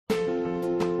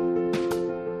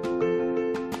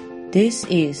This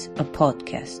is a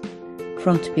podcast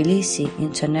from Tbilisi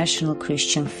International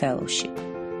Christian Fellowship,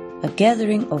 a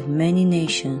gathering of many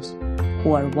nations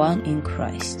who are one in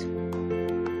Christ.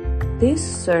 This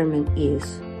sermon is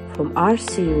from our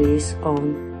series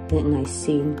on the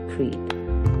Nicene Creed.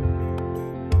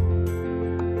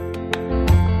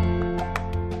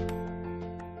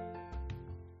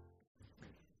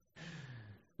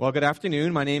 Well, good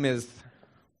afternoon. My name is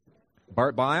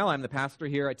Bart Bile. I'm the pastor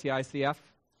here at TICF.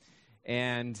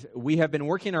 And we have been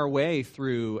working our way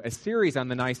through a series on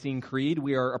the Nicene Creed.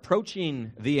 We are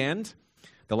approaching the end,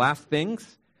 the last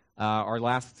things. Our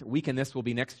last week in this will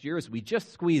be next year as we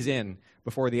just squeeze in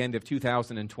before the end of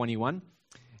 2021.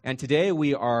 And today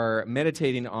we are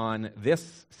meditating on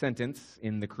this sentence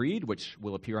in the Creed, which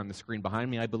will appear on the screen behind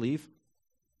me, I believe.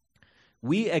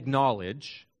 We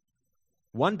acknowledge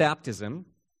one baptism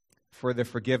for the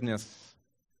forgiveness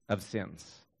of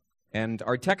sins. And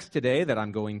our text today that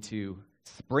I'm going to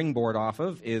springboard off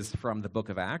of is from the book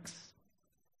of Acts,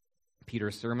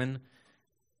 Peter's sermon,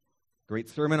 great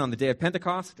sermon on the day of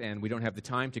Pentecost, and we don't have the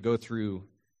time to go through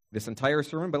this entire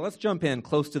sermon, but let's jump in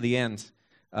close to the end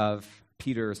of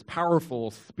Peter's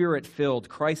powerful, spirit-filled,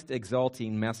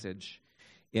 Christ-exalting message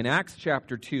in Acts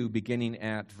chapter 2, beginning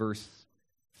at verse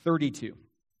 32.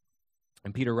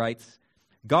 And Peter writes,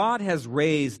 "God has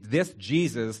raised this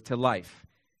Jesus to life,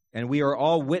 and we are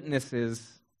all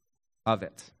witnesses of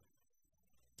it.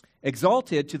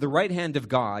 Exalted to the right hand of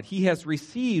God, he has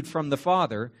received from the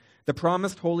Father the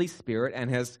promised Holy Spirit and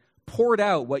has poured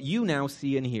out what you now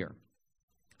see and hear.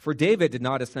 For David did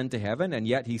not ascend to heaven, and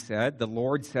yet he said, 'The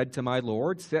Lord said to my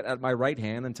Lord, sit at my right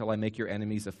hand until I make your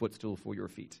enemies a footstool for your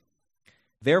feet.'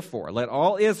 Therefore, let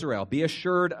all Israel be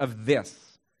assured of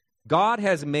this. God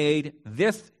has made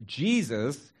this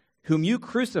Jesus, whom you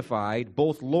crucified,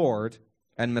 both Lord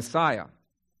and Messiah."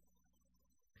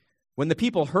 When the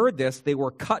people heard this, they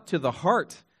were cut to the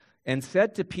heart and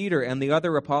said to Peter and the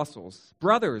other apostles,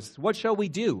 "Brothers, what shall we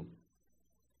do?"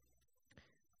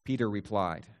 Peter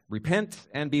replied, "Repent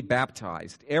and be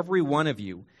baptized, every one of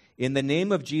you, in the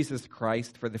name of Jesus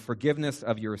Christ for the forgiveness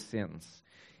of your sins,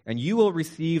 and you will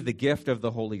receive the gift of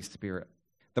the Holy Spirit.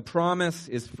 The promise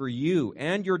is for you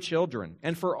and your children,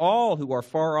 and for all who are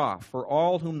far off, for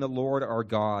all whom the Lord our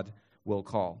God will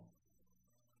call."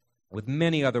 With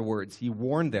many other words, he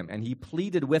warned them and he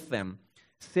pleaded with them,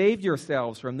 "Save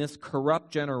yourselves from this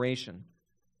corrupt generation."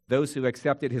 Those who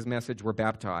accepted his message were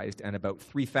baptized, and about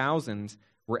 3,000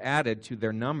 were added to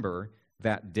their number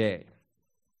that day.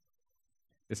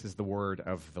 This is the word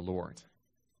of the Lord.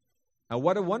 Now,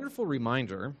 what a wonderful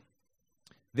reminder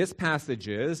this passage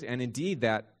is, and indeed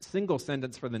that single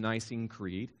sentence for the Nicene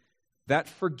Creed, that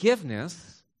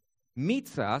forgiveness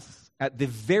meets us at the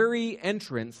very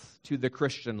entrance to the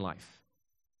Christian life.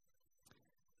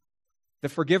 The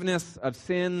forgiveness of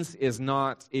sins is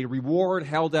not a reward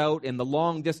held out in the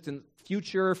long-distant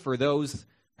future for those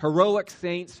heroic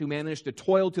saints who managed to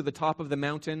toil to the top of the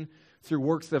mountain through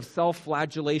works of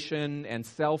self-flagellation and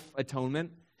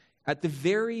self-atonement. At the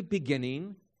very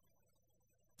beginning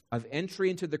of entry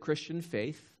into the Christian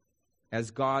faith,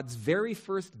 as God's very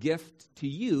first gift to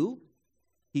you,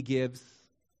 he gives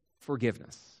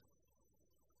forgiveness.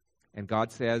 And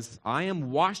God says, "I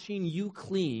am washing you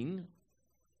clean.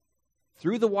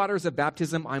 Through the waters of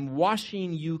baptism, I'm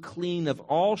washing you clean of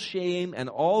all shame and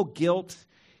all guilt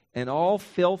and all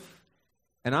filth.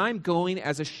 And I'm going,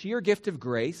 as a sheer gift of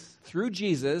grace, through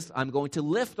Jesus, I'm going to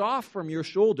lift off from your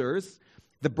shoulders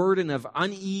the burden of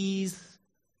unease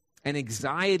and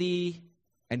anxiety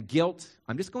and guilt.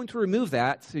 I'm just going to remove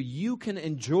that so you can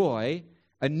enjoy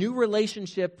a new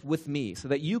relationship with me, so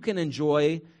that you can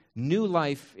enjoy new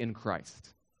life in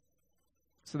Christ.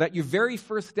 So that your very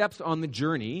first steps on the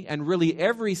journey, and really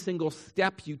every single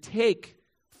step you take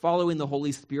following the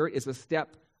Holy Spirit, is a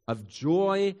step of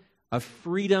joy, of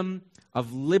freedom,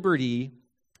 of liberty,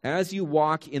 as you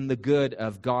walk in the good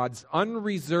of God's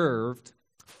unreserved,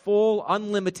 full,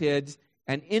 unlimited,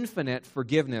 and infinite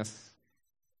forgiveness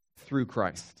through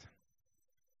Christ.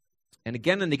 And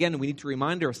again, we need to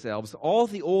remind ourselves, all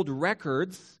the old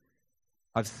records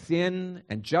of sin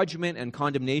and judgment and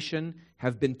condemnation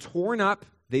have been torn up,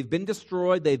 they've been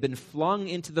destroyed, they've been flung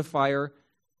into the fire.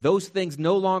 Those things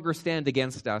no longer stand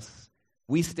against us.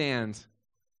 We stand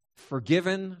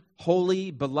forgiven, holy,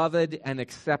 beloved, and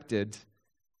accepted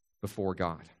before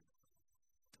God.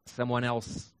 Someone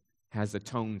else has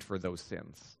atoned for those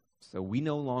sins, so we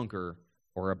no longer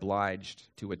are obliged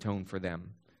to atone for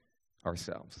them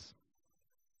ourselves.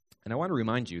 And I want to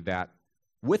remind you that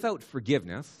without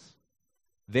forgiveness,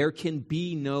 there can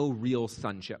be no real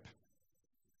sonship.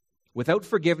 Without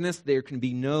forgiveness, there can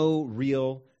be no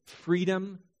real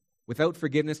freedom. Without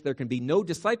forgiveness, there can be no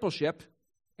discipleship.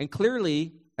 And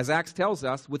clearly, as Acts tells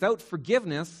us, without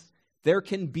forgiveness, there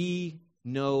can be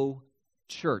no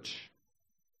church.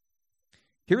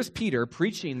 Here's Peter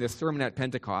preaching this sermon at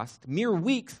Pentecost, mere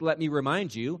weeks, let me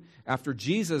remind you, after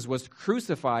Jesus was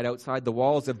crucified outside the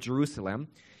walls of Jerusalem.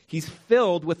 He's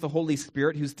filled with the Holy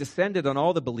Spirit who's descended on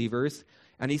all the believers,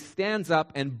 and he stands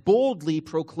up and boldly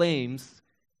proclaims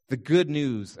the good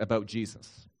news about Jesus.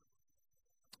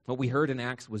 What we heard in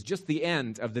Acts was just the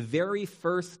end of the very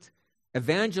first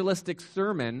evangelistic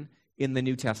sermon in the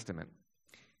New Testament.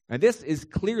 And this is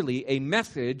clearly a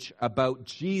message about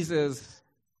Jesus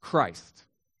Christ.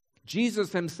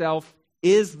 Jesus himself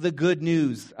is the good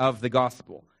news of the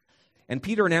gospel. And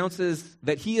Peter announces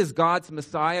that he is God's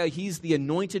Messiah. He's the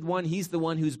anointed one. He's the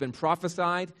one who's been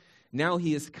prophesied. Now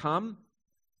he has come.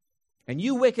 And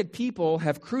you wicked people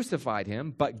have crucified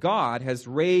him, but God has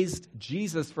raised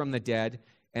Jesus from the dead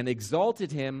and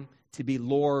exalted him to be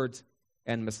Lord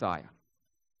and Messiah.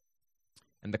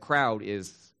 And the crowd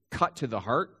is cut to the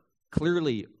heart.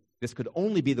 Clearly, this could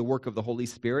only be the work of the Holy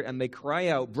Spirit, and they cry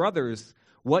out, "Brothers,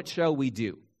 what shall we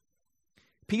do?"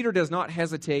 Peter does not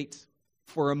hesitate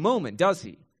for a moment, does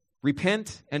he?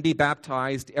 "Repent and be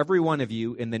baptized, every one of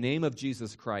you, in the name of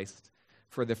Jesus Christ,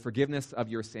 for the forgiveness of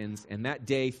your sins." And that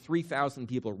day, 3,000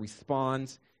 people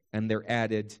respond, and they're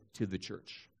added to the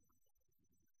church.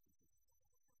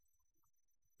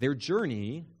 Their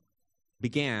journey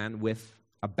began with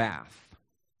a bath.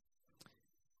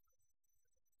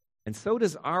 And so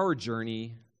does our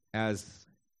journey as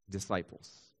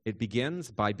disciples. It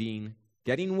begins by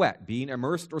getting wet, being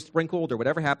immersed or sprinkled or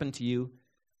whatever happened to you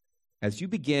as you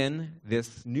begin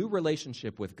this new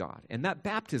relationship with God. And that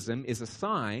baptism is a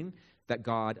sign that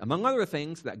God, among other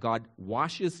things, that God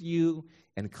washes you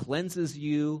and cleanses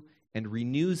you and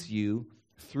renews you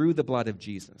through the blood of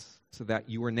Jesus, so that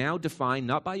you are now defined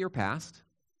not by your past,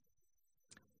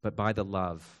 but by the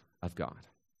love of God.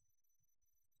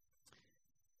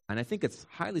 And I think it's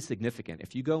highly significant.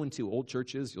 If you go into old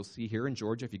churches, you'll see here in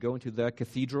Georgia, if you go into the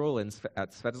cathedral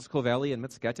at Svetoslav Valley in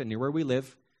Mitsketa, near where we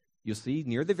live, you'll see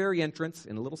near the very entrance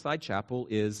in a little side chapel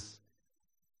is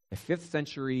a 5th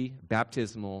century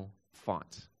baptismal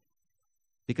font.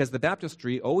 Because the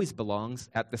baptistry always belongs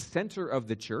at the center of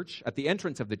the church, at the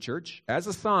entrance of the church, as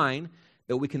a sign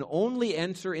that we can only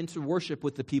enter into worship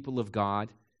with the people of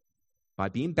God by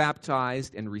being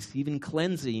baptized and receiving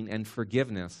cleansing and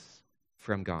forgiveness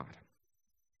from God.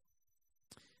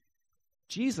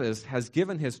 Jesus has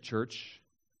given his church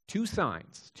 2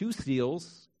 signs, 2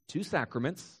 seals, 2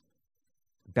 sacraments,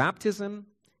 baptism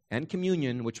and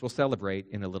communion, which we'll celebrate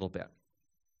in a little bit.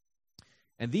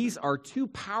 And these are 2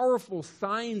 powerful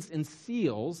signs and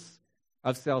seals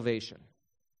of salvation.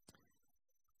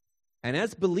 And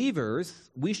as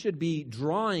believers, we should be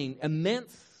drawing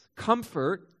immense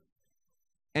comfort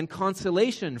and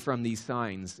consolation from these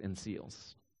signs and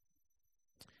seals.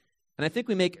 And I think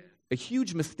we make a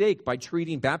huge mistake by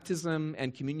treating baptism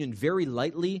and communion very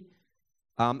lightly,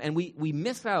 and we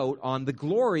miss out on the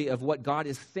glory of what God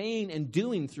is saying and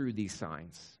doing through these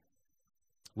signs,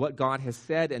 what God has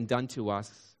said and done to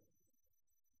us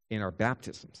in our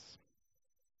baptisms.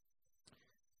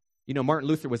 You know, Martin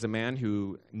Luther was a man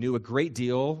who knew a great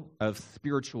deal of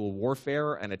spiritual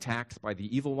warfare and attacks by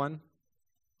the evil one.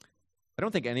 I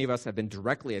don't think any of us have been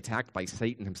directly attacked by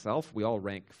Satan himself. We all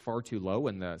rank far too low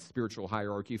in the spiritual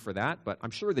hierarchy for that, but I'm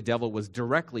sure the devil was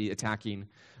directly attacking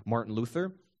Martin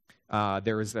Luther.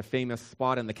 There is a famous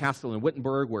spot in the castle in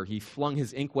Wittenberg where he flung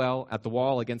his inkwell at the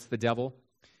wall against the devil.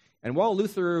 And while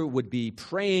Luther would be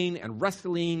praying and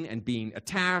wrestling and being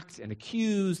attacked and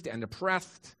accused and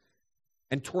oppressed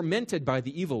and tormented by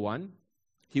the evil one,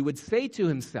 he would say to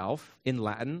himself in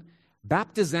Latin,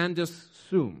 "Baptizandus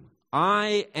sum."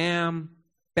 I am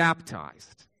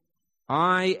baptized.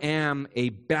 I am a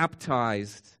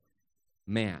baptized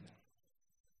man.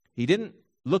 He didn't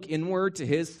look inward to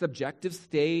his subjective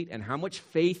state and how much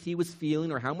faith he was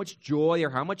feeling or how much joy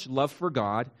or how much love for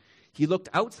God. He looked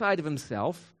outside of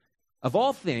himself, of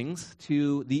all things,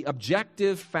 to the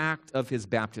objective fact of his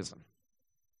baptism.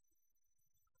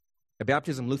 A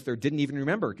baptism Luther didn't even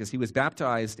remember because he was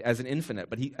baptized as an infant,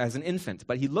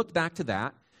 but he looked back to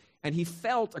that. And he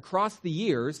felt across the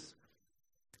years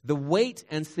the weight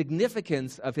and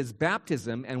significance of his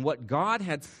baptism and what God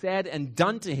had said and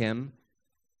done to him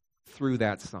through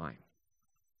that sign.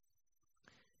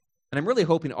 And I'm really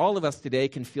hoping all of us today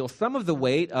can feel some of the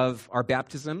weight of our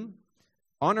baptism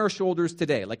on our shoulders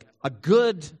today, like a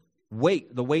good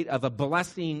weight, the weight of a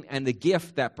blessing and a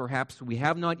gift that perhaps we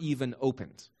have not even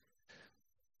opened.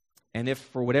 And if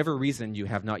for whatever reason you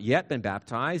have not yet been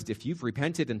baptized, if you've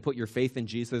repented and put your faith in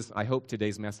Jesus, I hope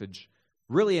today's message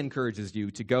really encourages you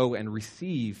to go and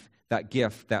receive that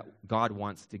gift that God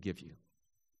wants to give you.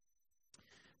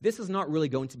 This is not really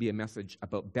going to be a message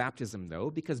about baptism, though,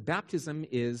 because baptism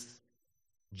is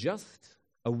just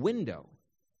a window.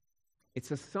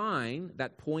 It's a sign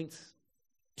that points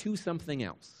to something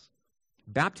else.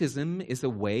 Baptism is a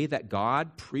way that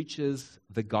God preaches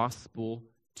the gospel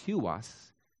to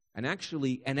us and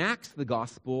actually enacts the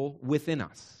gospel within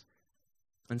us.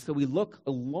 And so we look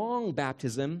along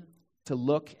baptism to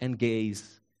look and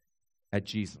gaze at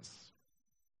Jesus.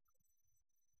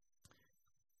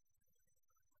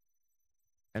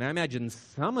 And I imagine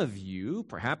some of you,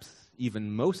 perhaps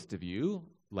even most of you,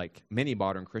 like many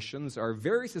modern Christians, are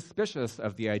very suspicious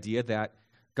of the idea that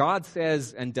God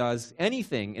says and does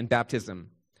anything in baptism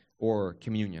or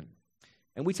communion.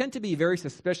 And we tend to be very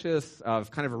suspicious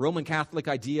of kind of a Roman Catholic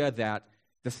idea that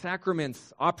the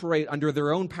sacraments operate under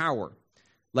their own power,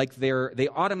 like they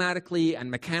automatically and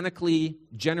mechanically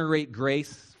generate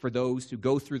grace for those who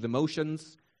go through the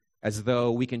motions, as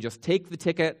though we can just take the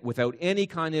ticket without any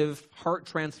kind of heart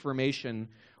transformation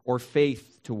or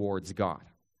faith towards God.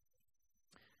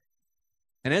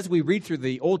 And as we read through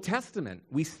the Old Testament,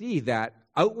 we see that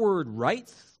outward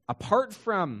rites, apart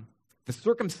from the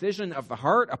circumcision of the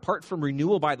heart, apart from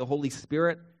renewal by the Holy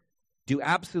Spirit, do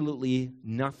absolutely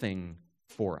nothing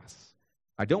for us.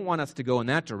 I don't want us to go in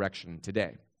that direction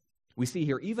today. We see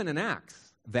here, even in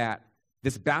Acts, that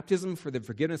this baptism for the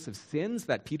forgiveness of sins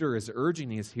that Peter is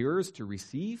urging his hearers to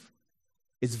receive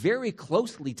is very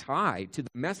closely tied to the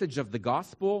message of the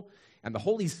gospel and the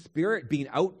Holy Spirit being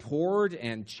outpoured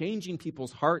and changing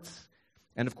people's hearts,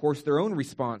 and of course their own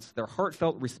response, their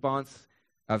heartfelt response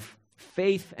of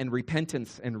faith and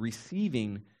repentance and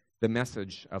receiving the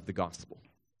message of the gospel.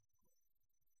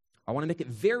 I want to make it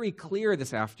very clear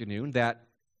this afternoon that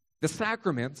the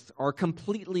sacraments are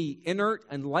completely inert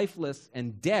and lifeless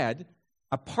and dead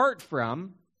apart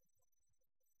from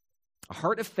a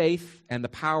heart of faith and the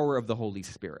power of the Holy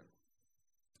Spirit.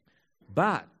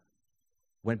 But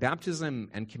when baptism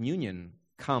and communion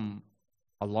come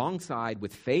alongside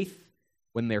with faith,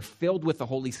 when they're filled with the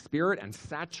Holy Spirit and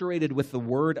saturated with the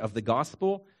word of the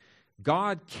gospel,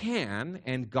 God can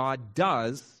and God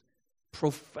does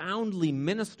profoundly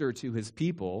minister to his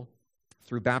people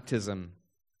through baptism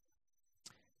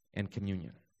and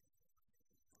communion.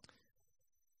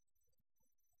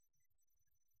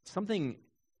 Something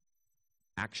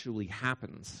actually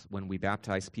happens when we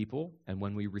baptize people and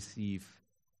when we receive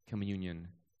communion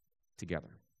together.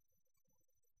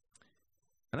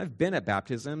 And I've been at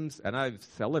baptisms and I've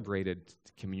celebrated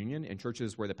communion in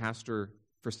churches where the pastor,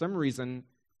 for some reason,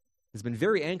 has been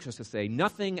very anxious to say,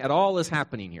 nothing at all is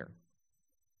happening here.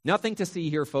 Nothing to see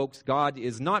here, folks. God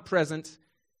is not present.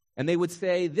 And they would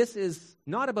say, this is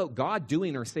not about God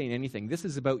doing or saying anything. This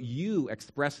is about you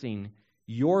expressing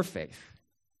your faith.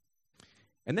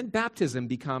 And then baptism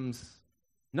becomes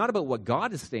not about what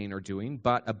God is saying or doing,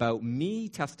 but about me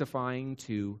testifying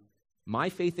to my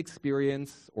faith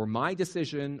experience or my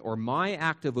decision or my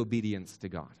act of obedience to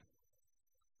God.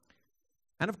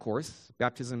 And of course,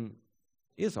 baptism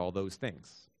is all those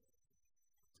things.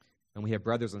 And we have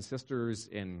brothers and sisters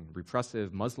in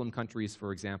repressive Muslim countries,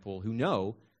 for example, who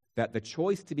know that the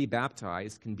choice to be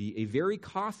baptized can be a very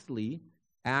costly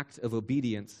act of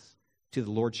obedience to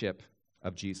the lordship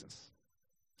of Jesus.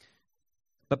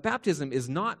 But baptism is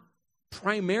not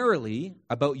primarily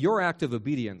about your act of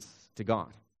obedience to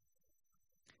God.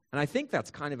 And I think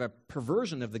that's kind of a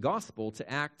perversion of the gospel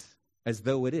to act as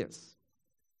though it is.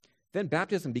 Then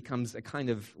baptism becomes a kind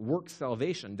of work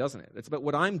salvation, doesn't it? It's about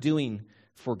what I'm doing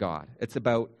for God. It's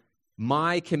about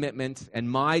my commitment and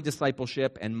my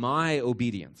discipleship and my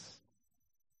obedience.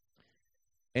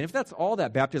 And if that's all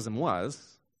that baptism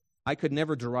was, I could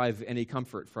never derive any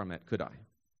comfort from it, could I?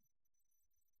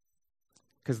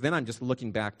 Because then I'm just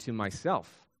looking back to myself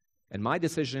and my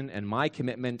decision and my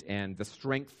commitment and the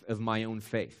strength of my own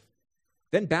faith.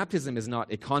 Then baptism is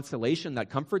not a consolation that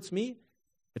comforts me.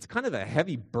 It's kind of a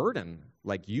heavy burden.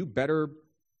 Like, you better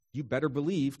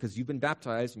believe because you've been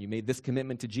baptized and you made this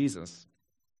commitment to Jesus.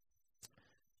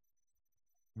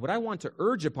 What I want to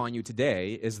urge upon you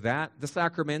today is that the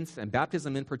sacraments, and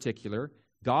baptism in particular,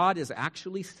 God is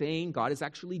actually saying, God is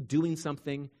actually doing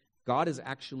something, God is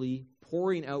actually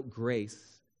pouring out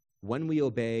grace when we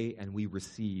obey and we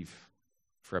receive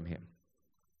from him.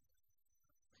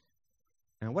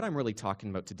 And what I'm really talking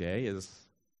about today is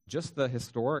just the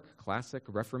historic, classic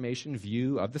Reformation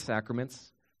view of the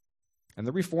sacraments. And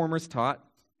the Reformers taught,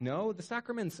 no, the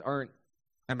sacraments aren't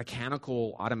a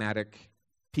mechanical, automatic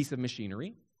piece of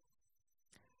machinery,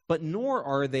 but nor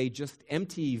are they just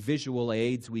empty visual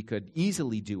aids we could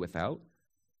easily do without.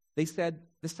 They said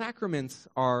the sacraments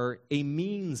are a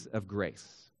means of grace.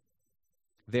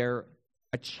 They're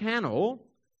a channel,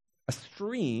 a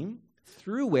stream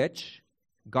through which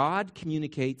God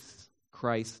communicates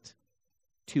Christ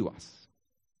to us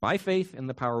by faith in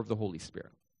the power of the Holy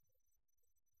Spirit.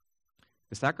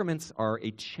 The sacraments are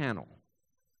a channel,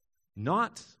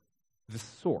 not the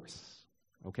source,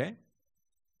 okay?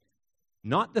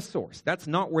 Not the source. That's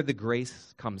not where the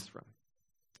grace comes from.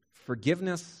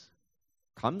 Forgiveness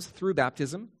comes through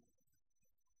baptism,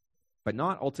 but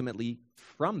not ultimately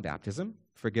from baptism.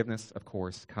 Forgiveness, of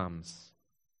course, comes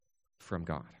from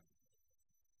God.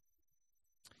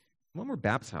 When we're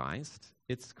baptized,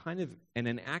 it's kind of an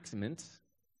enactment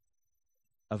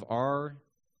of our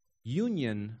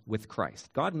union with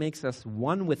Christ. God makes us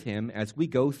one with him as we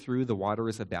go through the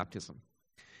waters of baptism.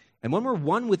 And when we're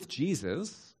one with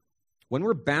Jesus, when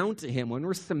we're bound to him, when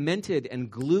we're cemented and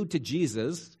glued to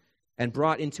Jesus and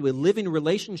brought into a living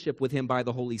relationship with him by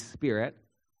the Holy Spirit,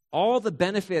 all the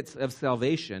benefits of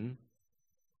salvation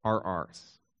are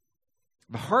ours.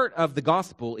 The heart of the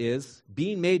gospel is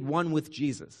being made one with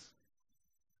Jesus.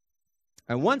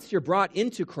 And once you're brought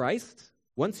into Christ,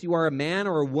 once you are a man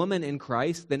or a woman in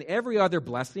Christ, then every other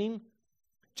blessing,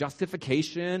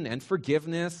 justification and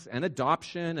forgiveness and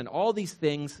adoption and all these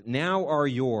things now are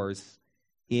yours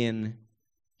in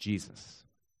Jesus.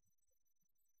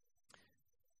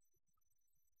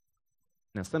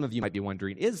 Now, some of you might be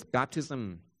wondering, is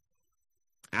baptism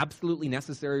absolutely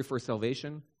necessary for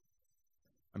salvation?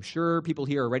 I'm sure people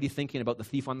here are already thinking about the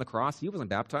thief on the cross. He wasn't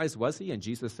baptized, was he? And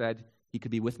Jesus said he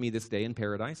could be with me this day in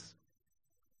paradise.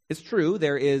 It's true,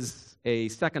 there is a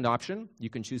second option. You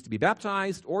can choose to be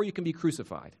baptized or you can be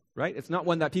crucified, right? It's not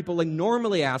one that people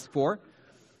normally ask for,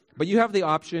 but you have the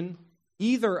option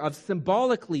either of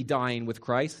symbolically dying with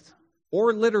Christ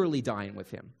or literally dying with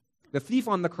him. The thief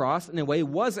on the cross, in a way,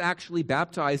 was actually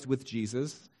baptized with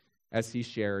Jesus as he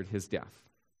shared his death.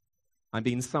 I'm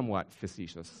being somewhat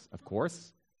facetious, of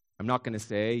course. I'm not going to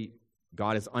say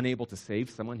God is unable to save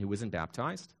someone who isn't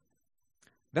baptized.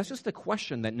 That's just a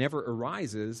question that never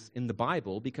arises in the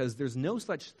Bible because there's no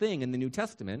such thing in the New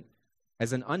Testament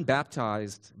as an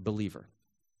unbaptized believer.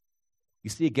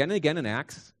 You see again and again in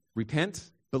Acts,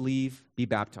 repent, believe, be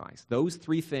baptized. Those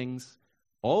three things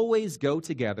always go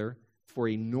together for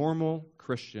a normal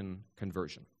Christian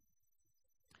conversion.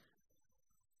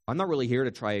 I'm not really here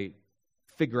to try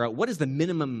figure out what is the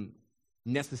minimum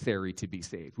necessary to be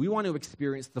saved. We want to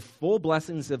experience the full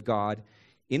blessings of God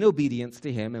in obedience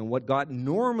to him, and what God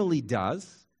normally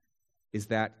does is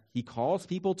that he calls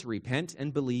people to repent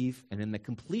and believe, and in the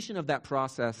completion of that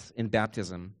process in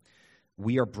baptism,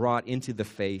 we are brought into the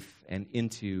faith and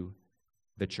into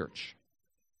the church.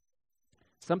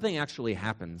 Something actually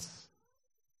happens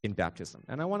in baptism,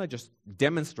 and I want to just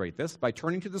demonstrate this by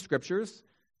turning to the Scriptures,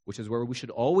 which is where we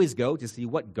should always go to see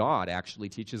what God actually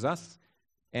teaches us.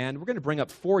 And we're going to bring up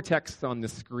 4 texts on the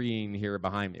screen here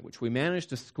behind me, which we managed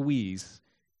to squeeze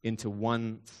into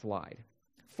one slide.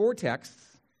 4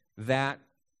 texts that,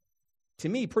 to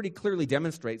me, pretty clearly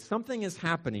demonstrate something is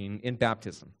happening in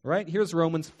baptism, right? Here's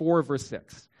Romans 4, verse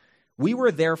 6. We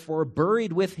were therefore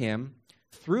buried with him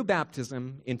through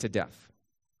baptism into death.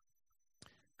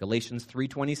 Galatians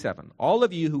 3:27. All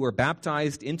of you who were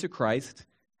baptized into Christ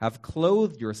have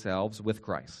clothed yourselves with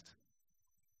Christ.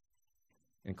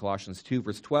 In Colossians 2,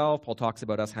 verse 12, Paul talks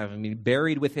about us having been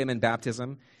buried with him in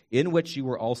baptism, in which you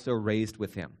were also raised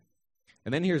with him.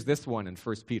 And then here's this one in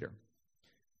 1 Peter.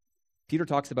 Peter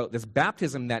talks about this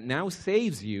baptism that now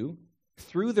saves you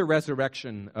through the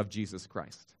resurrection of Jesus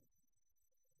Christ.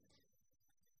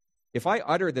 If I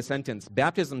utter the sentence,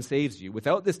 baptism saves you,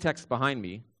 without this text behind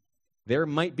me, there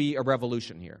might be a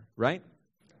revolution here, right?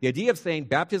 The idea of saying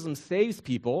baptism saves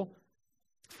people,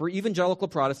 for evangelical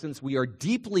Protestants, we are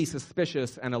deeply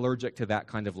suspicious and allergic to that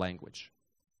kind of language.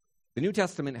 The New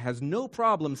Testament has no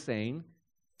problem saying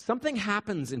something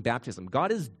happens in baptism.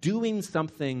 God is doing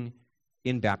something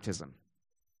in baptism.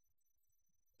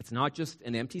 It's not just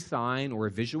an empty sign or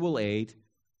a visual aid.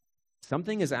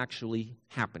 Something is actually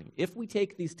happening, if we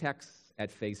take these texts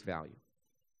at face value.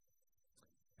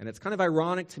 And it's kind of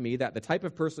ironic to me that the type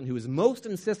of person who is most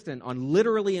insistent on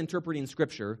literally interpreting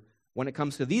Scripture when it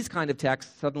comes to these kind of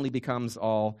texts suddenly becomes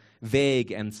all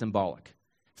vague and symbolic.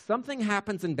 Something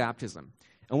happens in baptism.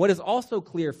 And what is also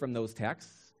clear from those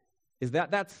texts is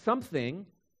that that something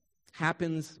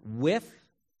happens with,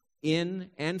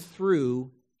 in, and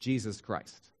through Jesus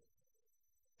Christ.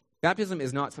 Baptism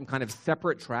is not some kind of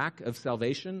separate track of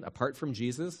salvation apart from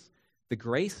Jesus. The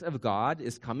grace of God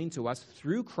is coming to us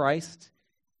through Christ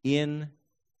in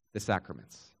the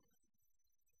sacraments.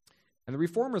 And the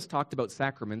Reformers talked about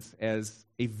sacraments as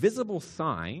a visible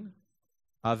sign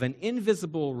of an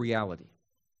invisible reality.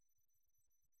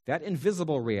 That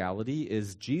invisible reality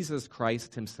is Jesus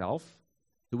Christ himself,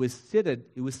 who is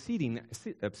sitting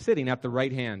at the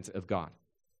right hand of God.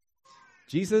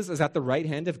 Jesus is at the right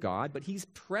hand of God, but he's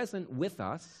present with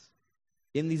us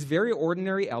in these very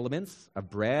ordinary elements of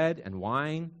bread and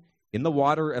wine, in the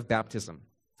water of baptism.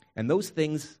 And those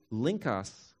things link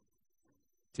us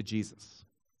to Jesus.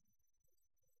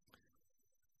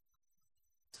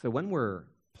 So when we're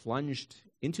plunged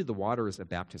into the waters of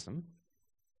baptism,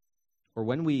 or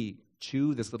when we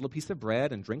chew this little piece of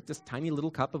bread and drink this tiny little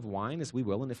cup of wine, as we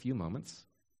will in a few moments,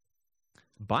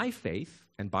 by faith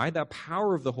and by the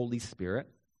power of the Holy Spirit,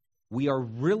 we are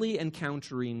really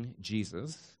encountering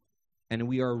Jesus, and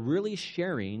we are really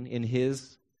sharing in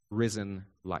his risen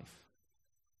life.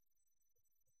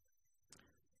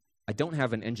 I don't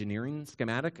have an engineering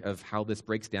schematic of how this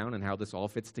breaks down and how this all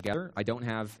fits together. I don't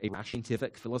have a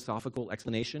scientific, philosophical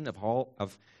explanation of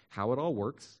how it all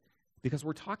works, because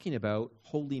we're talking about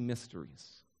holy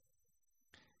mysteries.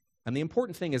 And the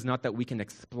important thing is not that we can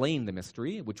explain the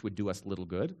mystery, which would do us little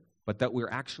good, but that we're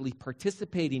actually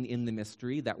participating in the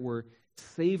mystery, that we're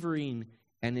savoring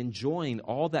and enjoying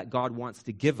all that God wants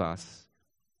to give us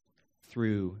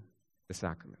through the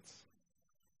sacraments.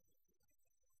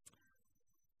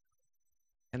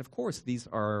 And of course, these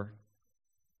are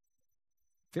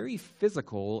very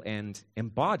physical and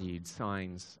embodied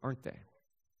signs, aren't they?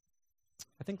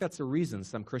 I think that's the reason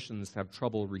some Christians have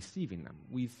trouble receiving them.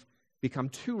 We've become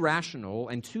too rational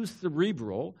and too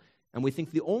cerebral, and we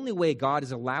think the only way God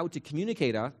is allowed to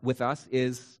communicate with us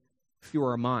is through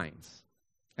our minds,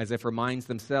 as if our minds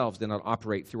themselves do not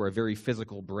operate through our very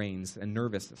physical brains and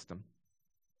nervous system.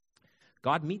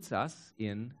 God meets us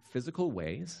in physical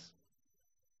ways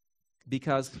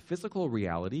because physical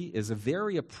reality is a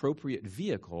very appropriate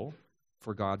vehicle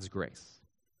for God's grace.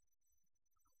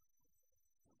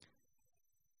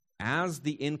 As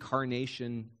the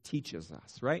incarnation teaches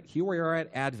us, right? Here we are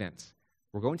at Advent.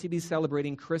 We're going to be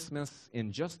celebrating Christmas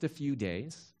in just a few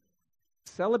days,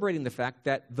 celebrating the fact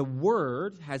that the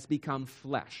Word has become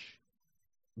flesh.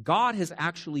 God has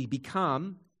actually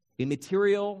become a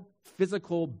material,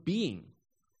 physical being.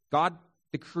 God,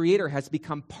 the Creator, has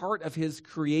become part of his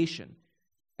creation.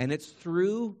 And it's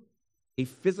through a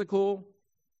physical,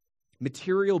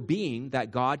 material being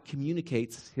that God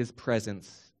communicates his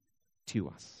presence to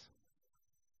us.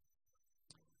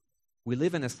 We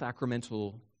live in a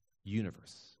sacramental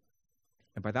universe.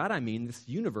 And by that I mean this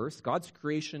universe, God's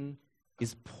creation,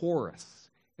 is porous.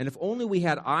 And if only we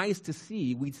had eyes to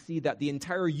see, we'd see that the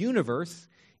entire universe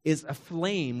is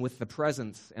aflame with the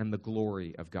presence and the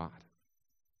glory of God.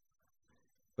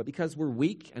 But because we're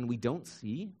weak and we don't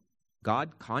see,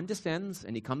 God condescends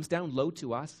and he comes down low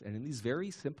to us, and in these very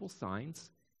simple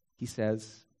signs, he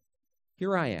says,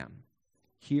 "Here I am.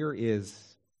 Here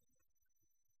is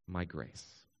my grace."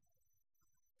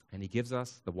 And he gives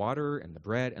us the water and the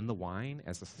bread and the wine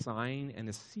as a sign and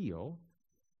a seal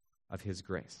of his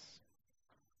grace.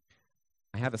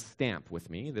 I have a stamp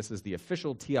with me. This is the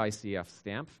official TICF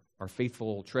stamp. Our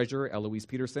faithful treasurer, Eloise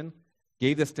Peterson,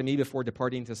 gave this to me before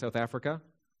departing to South Africa,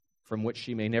 from which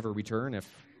she may never return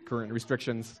if current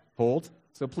restrictions hold.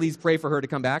 So please pray for her to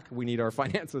come back. We need our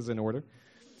finances in order.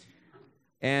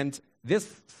 And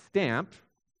this stamp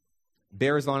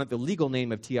bears on it the legal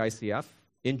name of TICF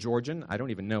in Georgian. I don't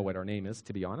even know what our name is,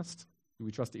 to be honest.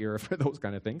 We trust the era for those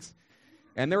kind of things.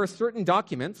 And there are certain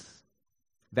documents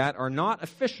that are not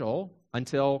official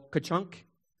until ka-chunk,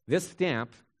 this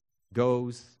stamp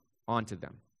goes onto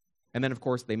them. And then, of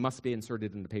course, they must be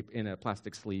inserted in the paper, in a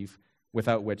plastic sleeve,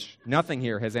 without which nothing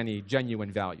here has any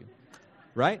genuine value,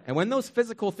 right? And when those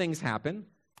physical things happen,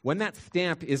 when that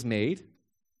stamp is made,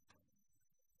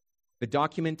 the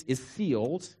document is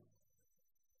sealed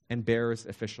and bears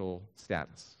official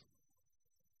status.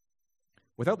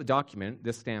 Without the document,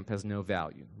 this stamp has no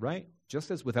value, right?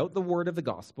 Just as without the word of the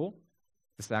gospel,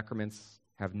 the sacraments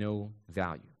have no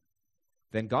value.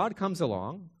 Then God comes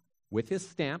along with his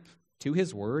stamp to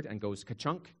his word and goes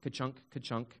ka-chunk, ka-chunk,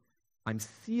 ka-chunk. I'm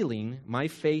sealing my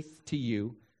faith to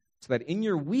you so that in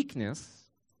your weakness,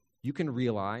 you can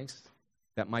realize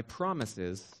that my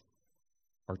promises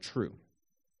are true.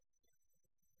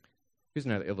 Here's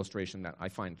another illustration that I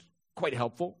find quite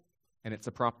helpful, and it's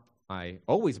a prop I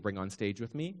always bring on stage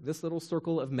with me, this little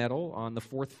circle of metal on the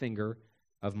fourth finger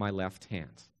of my left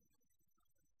hand.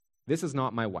 This is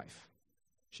not my wife.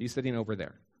 She's sitting over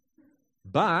there.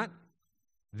 But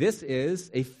this is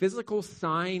a physical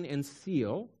sign and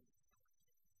seal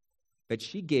that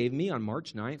she gave me on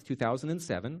March 9th,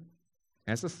 2007,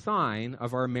 as a sign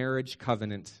of our marriage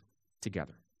covenant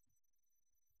together.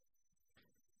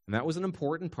 And that was an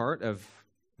important part of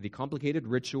the complicated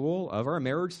ritual of our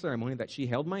marriage ceremony, that she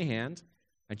held my hand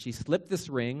and she slipped this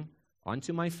ring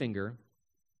onto my finger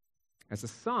as a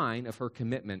sign of her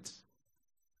commitment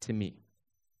to me.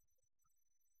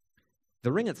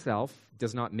 The ring itself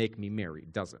does not make me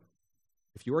married, does it?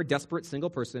 If you are a desperate single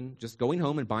person, just going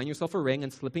home and buying yourself a ring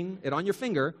and slipping it on your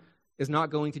finger is not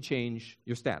going to change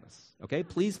your status, okay?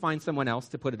 Please find someone else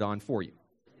to put it on for you.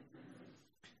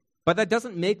 But that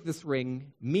doesn't make this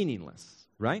ring meaningless,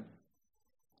 right?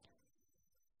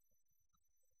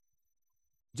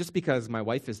 Just because my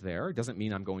wife is there doesn't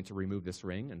mean I'm going to remove this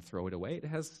ring and throw it away. It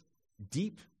has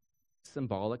deep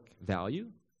symbolic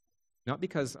value, not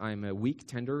because I'm a weak,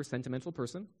 tender, sentimental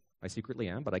person. I secretly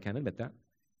am, but I can't admit that.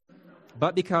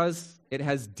 But because it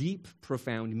has deep,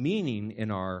 profound meaning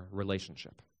in our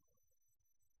relationship.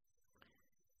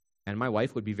 And my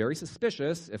wife would be very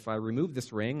suspicious if I removed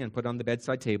this ring and put it on the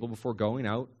bedside table before going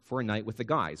out for a night with the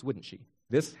guys, wouldn't she?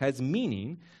 This has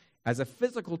meaning as a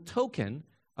physical token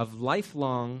of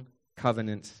lifelong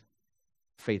covenant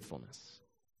faithfulness.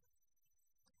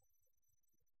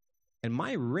 And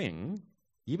my ring,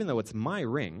 even though it's my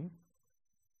ring,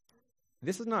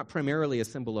 this is not primarily a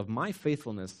symbol of my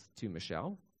faithfulness to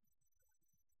Michelle.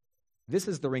 This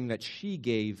is the ring that she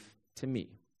gave to me.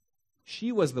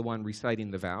 She was the one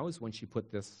reciting the vows when she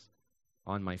put this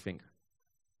on my finger.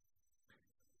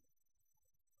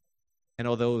 And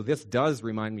although this does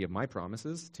remind me of my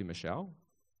promises to Michelle,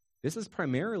 this is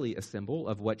primarily a symbol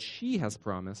of what she has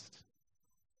promised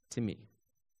to me.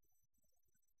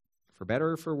 For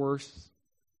better or for worse,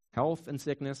 health and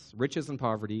sickness, riches and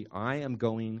poverty, I am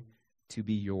going to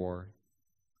be your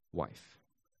wife.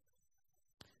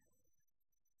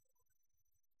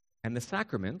 And the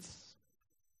sacraments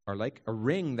are like a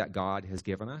ring that God has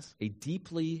given us, a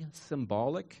deeply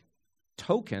symbolic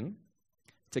token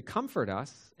to comfort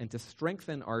us and to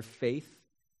strengthen our faith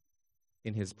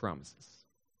in his promises.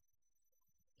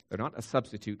 They're not a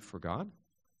substitute for God,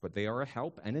 but they are a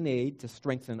help and an aid to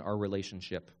strengthen our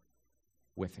relationship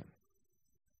with him.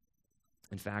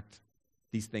 In fact,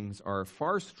 these things are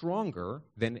far stronger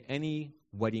than any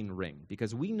wedding ring,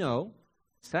 because we know,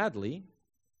 sadly,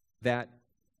 that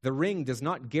the ring does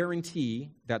not guarantee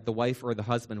that the wife or the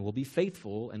husband will be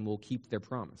faithful and will keep their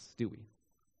promise, do we?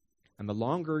 And the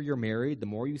longer you're married, the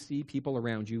more you see people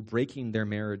around you breaking their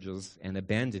marriages and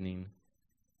abandoning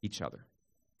each other.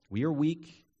 We are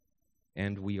weak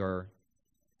and we are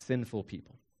sinful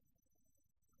people.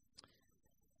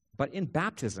 But in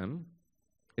baptism,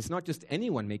 it's not just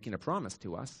anyone making a promise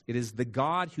to us. It is the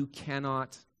God who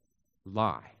cannot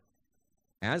lie.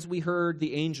 As we heard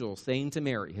the angel saying to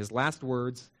Mary, his last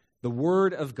words, the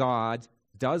word of God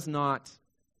does not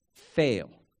fail.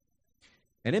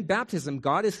 And in baptism,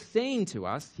 God is saying to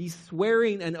us, he's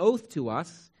swearing an oath to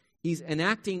us, he's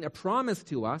enacting a promise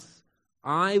to us,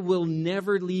 I will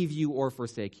never leave you or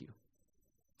forsake you.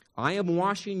 I am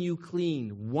washing you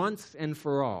clean once and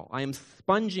for all. I am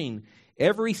sponging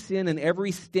every sin and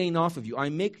every stain off of you.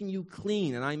 I'm making you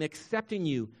clean, and I'm accepting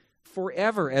you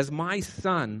forever as my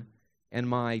son and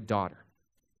my daughter.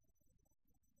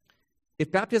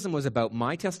 If baptism was about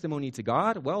my testimony to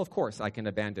God, well, of course, I can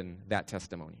abandon that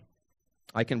testimony.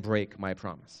 I can break my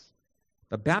promise.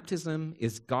 But baptism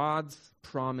is God's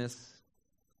promise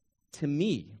to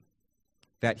me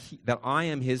that I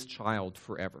am his child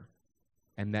forever,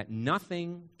 and that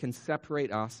nothing can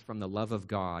separate us from the love of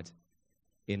God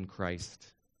in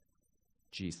Christ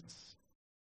Jesus.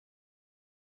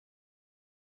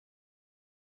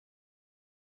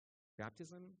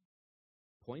 Baptism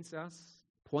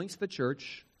points the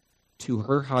church to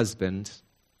her husband,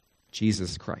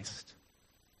 Jesus Christ.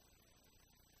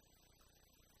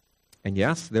 And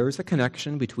yes, there is a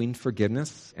connection between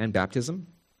forgiveness and baptism.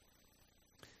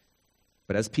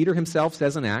 But as Peter himself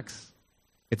says in Acts,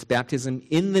 it's baptism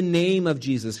in the name of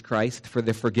Jesus Christ for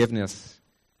the forgiveness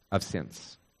of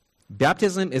sins.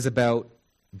 Baptism is about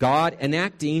God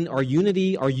enacting our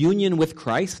unity, our union with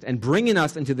Christ, and bringing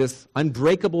us into this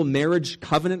unbreakable marriage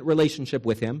covenant relationship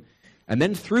with him. And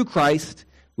then through Christ,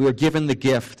 we are given the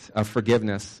gift of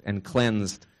forgiveness and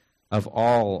cleansed of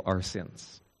all our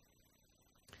sins.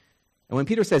 And when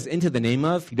Peter says into the name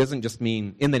of, he doesn't just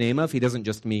mean in the name of, he doesn't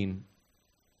just mean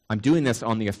I'm doing this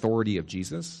on the authority of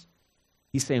Jesus.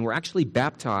 He's saying we're actually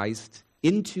baptized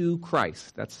into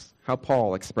Christ. That's how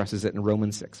Paul expresses it in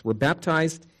Romans 6. We're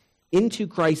baptized into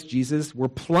Christ Jesus. We're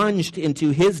plunged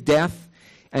into his death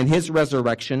and his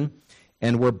resurrection,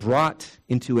 and we're brought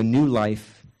into a new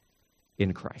life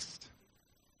in Christ.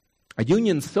 A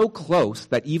union so close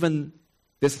that even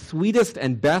the sweetest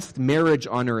and best marriage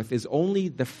on earth is only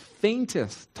the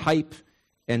faintest type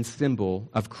and symbol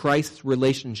of Christ's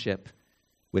relationship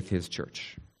with his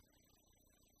church.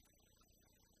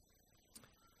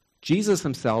 Jesus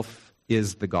himself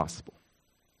is the gospel.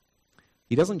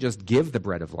 He doesn't just give the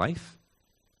bread of life.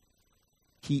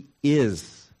 He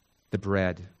is the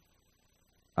bread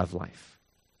of life.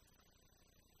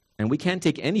 And we can't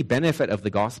take any benefit of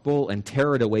the gospel and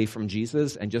tear it away from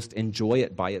Jesus and just enjoy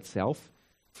it by itself.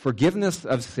 Forgiveness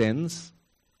of sins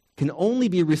can only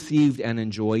be received and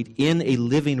enjoyed in a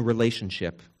living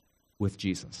relationship with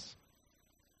Jesus.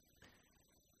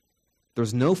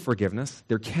 There's no forgiveness.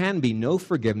 There can be no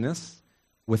forgiveness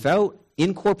without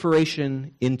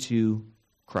incorporation into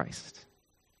Christ.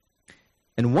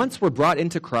 And once we're brought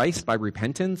into Christ by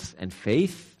repentance and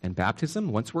faith and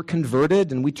baptism, once we're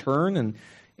converted and we turn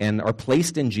and are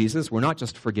placed in Jesus, we're not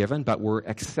just forgiven, but we're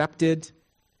accepted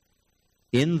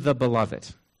in the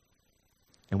beloved.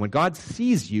 And when God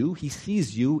sees you, he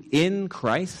sees you in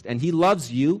Christ, and he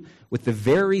loves you with the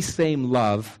very same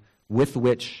love with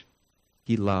which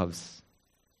he loves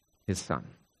his Son.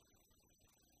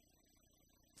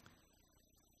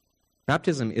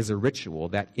 Baptism is a ritual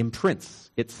that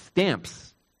imprints, it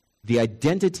stamps the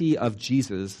identity of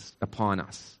Jesus upon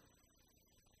us.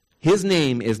 His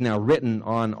name is now written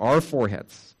on our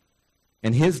foreheads,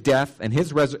 and his death and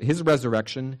his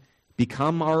resurrection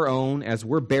become our own as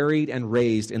we're buried and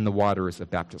raised in the waters of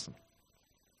baptism.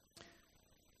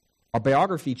 Our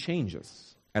biography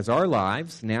changes as our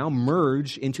lives now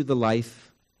merge into the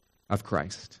life of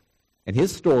Christ. And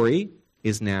his story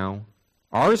is now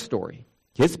our story.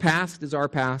 His past is our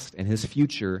past, and his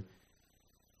future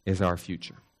is our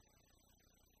future.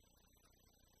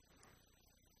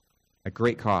 At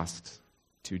great cost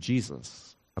to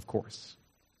Jesus, of course.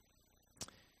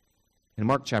 In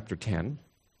Mark chapter 10,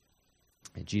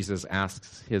 Jesus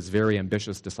asks his very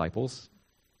ambitious disciples,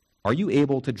 "Are you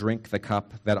able to drink the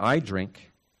cup that I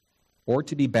drink, or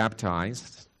to be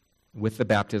baptized with the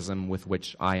baptism with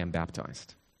which I am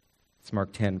baptized?" It's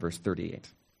Mark 10, verse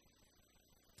 38.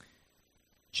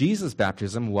 Jesus'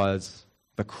 baptism was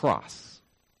the cross.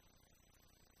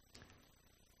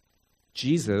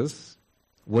 Jesus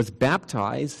was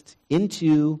baptized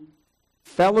into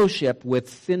fellowship with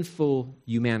sinful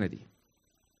humanity,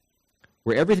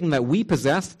 where everything that we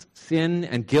possessed, sin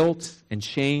and guilt and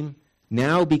shame,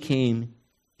 now became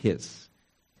his.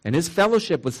 And his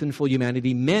fellowship with sinful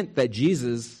humanity meant that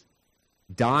Jesus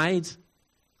died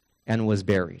and was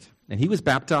buried. And he was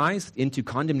baptized into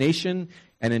condemnation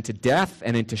and into death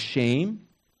and into shame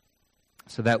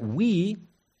so that we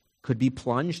could be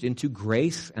plunged into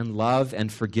grace and love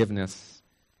and forgiveness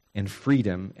and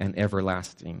freedom and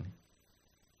everlasting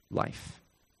life.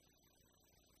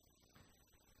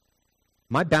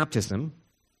 My baptism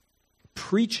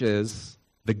preaches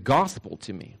the gospel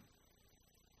to me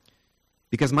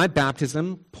because my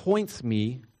baptism points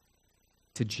me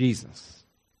to Jesus,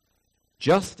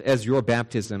 just as your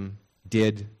baptism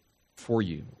did for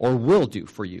you, or will do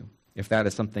for you, if that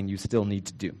is something you still need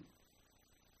to do.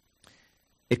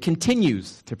 It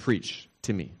continues to preach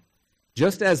to me,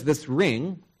 just as this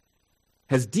ring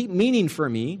has deep meaning for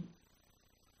me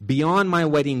beyond my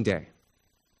wedding day.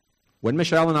 When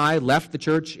Michelle and I left the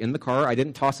church in the car, I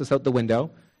didn't toss this out the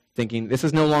window thinking this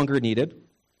is no longer needed.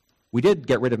 We did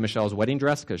get rid of Michelle's wedding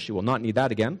dress because she will not need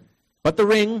that again. But the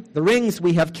rings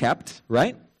we have kept,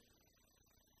 right?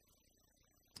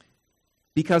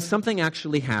 Because something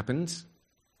actually happened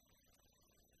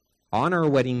on our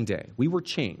wedding day. We were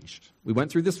changed. We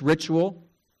went through this ritual,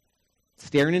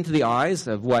 staring into the eyes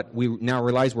of what we now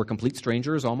realize we're complete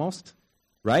strangers almost,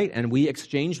 right? And we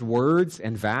exchanged words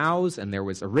and vows, and there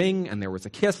was a ring, and there was a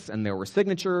kiss, and there were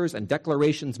signatures and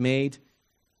declarations made.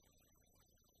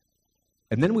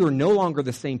 And then we were no longer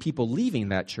the same people leaving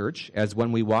that church as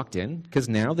when we walked in, because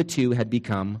now the two had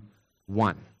become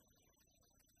one.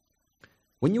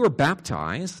 When you were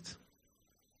baptized,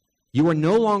 you were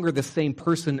no longer the same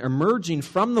person emerging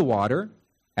from the water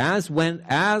as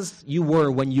you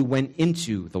were when you went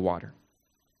into the water.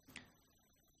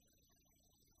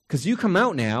 Because you come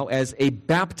out now as a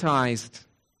baptized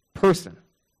person,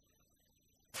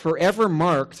 forever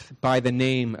marked by the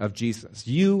name of Jesus.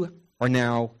 You are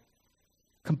now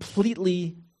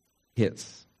completely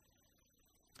his.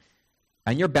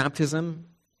 And your baptism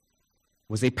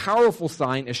was a powerful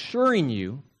sign assuring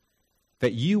you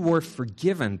that you were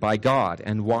forgiven by God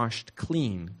and washed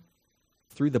clean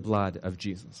through the blood of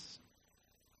Jesus.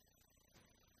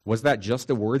 Was that just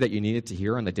a word that you needed to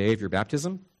hear on the day of your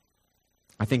baptism?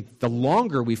 I think the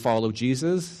longer we follow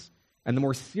Jesus and the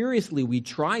more seriously we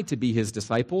try to be his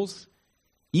disciples,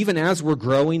 even as we're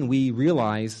growing, we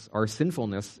realize our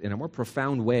sinfulness in a more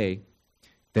profound way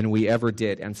than we ever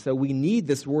did. And so we need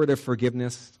this word of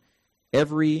forgiveness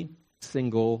every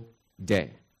single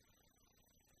day.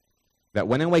 That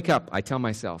when I wake up, I tell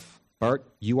myself, Bart,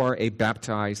 you are a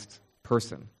baptized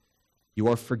person. You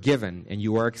are forgiven and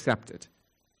you are accepted.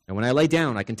 And when I lay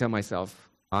down, I can tell myself,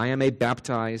 I am a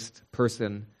baptized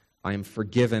person. I am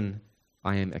forgiven.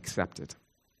 I am accepted.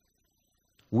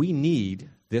 We need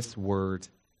this word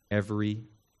every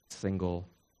single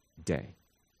day.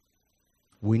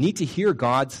 We need to hear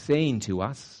God saying to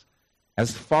us,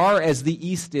 as far as the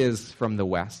east is from the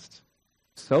west,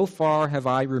 so far have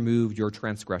I removed your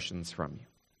transgressions from you.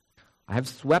 I have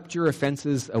swept your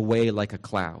offenses away like a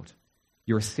cloud,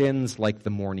 your sins like the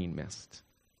morning mist.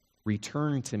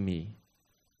 Return to me,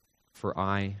 for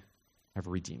I have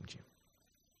redeemed you.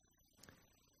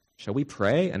 Shall we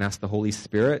pray and ask the Holy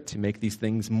Spirit to make these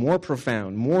things more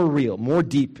profound, more real, more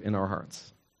deep in our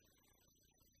hearts?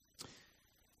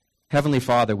 Heavenly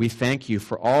Father, we thank you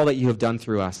for all that you have done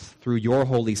through us, through your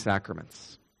holy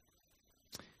sacraments.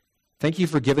 Thank you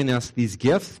for giving us these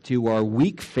gifts to our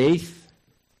weak faith,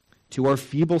 to our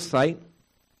feeble sight,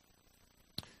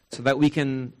 so that we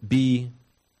can be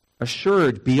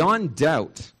assured beyond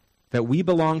doubt that we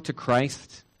belong to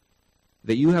Christ,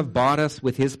 that you have bought us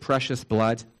with his precious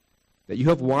blood, that you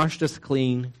have washed us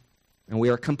clean, and we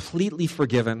are completely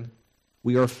forgiven.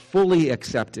 We are fully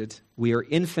accepted. We are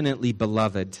infinitely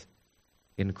beloved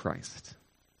in Christ.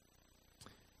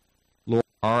 Lord,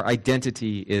 our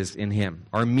identity is in him.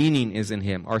 Our meaning is in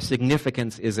him. Our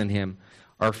significance is in him.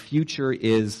 Our future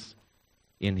is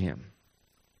in him.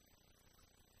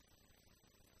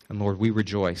 And Lord, we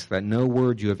rejoice that no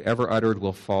word you have ever uttered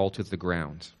will fall to the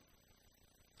ground.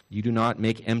 You do not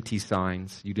make empty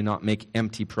signs. You do not make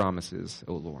empty promises,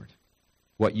 O Lord.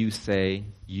 What you say,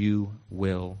 you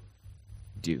will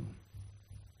do.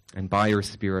 And by your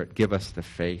Spirit, give us the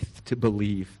faith to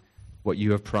believe what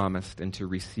you have promised and to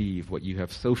receive what you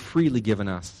have so freely given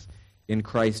us in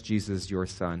Christ Jesus, your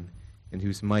Son, in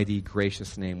whose mighty,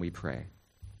 gracious name we pray.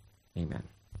 Amen.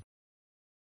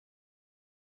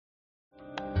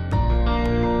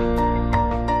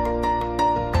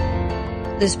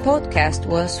 This podcast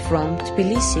was from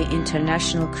Tbilisi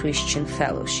International Christian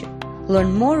Fellowship.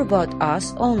 Learn more about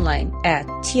us online at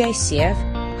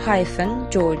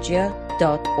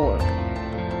ticf-georgia.org.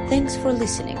 Thanks for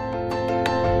listening.